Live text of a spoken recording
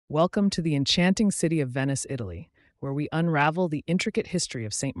Welcome to the enchanting city of Venice, Italy, where we unravel the intricate history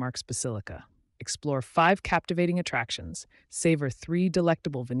of St. Mark's Basilica, explore five captivating attractions, savor three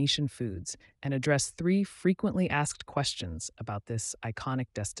delectable Venetian foods, and address three frequently asked questions about this iconic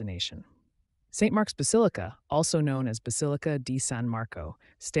destination. St. Mark's Basilica, also known as Basilica di San Marco,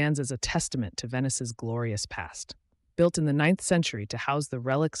 stands as a testament to Venice's glorious past. Built in the 9th century to house the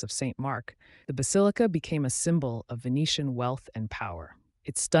relics of St. Mark, the basilica became a symbol of Venetian wealth and power.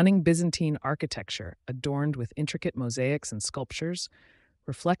 Its stunning Byzantine architecture, adorned with intricate mosaics and sculptures,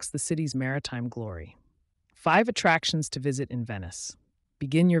 reflects the city's maritime glory. Five attractions to visit in Venice.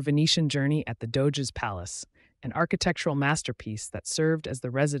 Begin your Venetian journey at the Doge's Palace, an architectural masterpiece that served as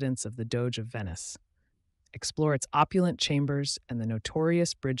the residence of the Doge of Venice. Explore its opulent chambers and the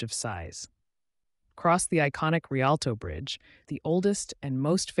notorious Bridge of Sighs. Cross the iconic Rialto Bridge, the oldest and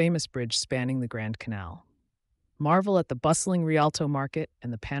most famous bridge spanning the Grand Canal. Marvel at the bustling Rialto market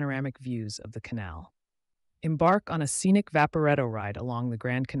and the panoramic views of the canal. Embark on a scenic vaporetto ride along the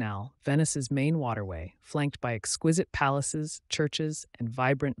Grand Canal, Venice's main waterway, flanked by exquisite palaces, churches, and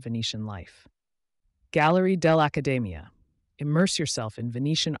vibrant Venetian life. Gallery dell'Accademia. Immerse yourself in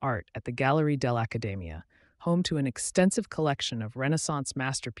Venetian art at the Gallery dell'Accademia, home to an extensive collection of Renaissance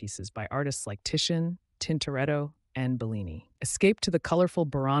masterpieces by artists like Titian, Tintoretto, and Bellini. Escape to the colorful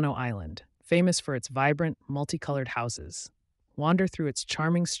Burano Island, famous for its vibrant, multicolored houses. Wander through its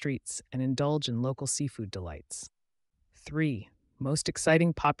charming streets and indulge in local seafood delights. 3. Most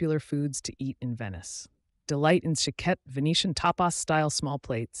exciting popular foods to eat in Venice. Delight in chiquette Venetian tapas-style small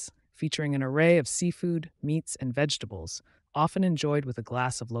plates, featuring an array of seafood, meats, and vegetables, often enjoyed with a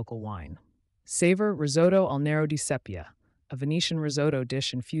glass of local wine. Savor risotto al nero di seppia, a Venetian risotto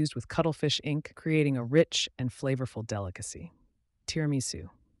dish infused with cuttlefish ink, creating a rich and flavorful delicacy. Tiramisu.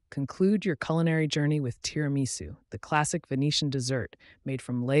 Conclude your culinary journey with tiramisu, the classic Venetian dessert made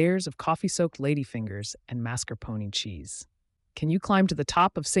from layers of coffee-soaked ladyfingers and mascarpone cheese. Can you climb to the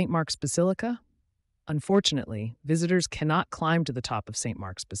top of St. Mark's Basilica? Unfortunately, visitors cannot climb to the top of St.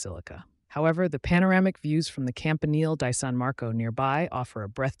 Mark's Basilica. However, the panoramic views from the Campanile di San Marco nearby offer a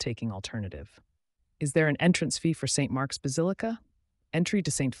breathtaking alternative. Is there an entrance fee for St. Mark's Basilica? Entry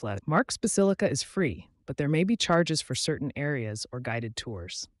to St. Mark's Basilica is free, but there may be charges for certain areas or guided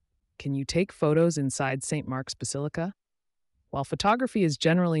tours. Can you take photos inside St. Mark's Basilica? While photography is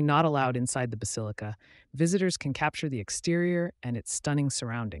generally not allowed inside the basilica, visitors can capture the exterior and its stunning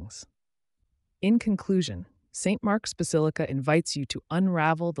surroundings. In conclusion, St. Mark's Basilica invites you to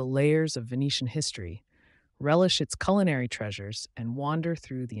unravel the layers of Venetian history, relish its culinary treasures, and wander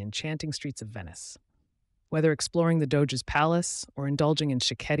through the enchanting streets of Venice. Whether exploring the Doge's Palace or indulging in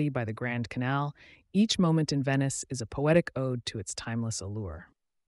chiquetti by the Grand Canal, each moment in Venice is a poetic ode to its timeless allure.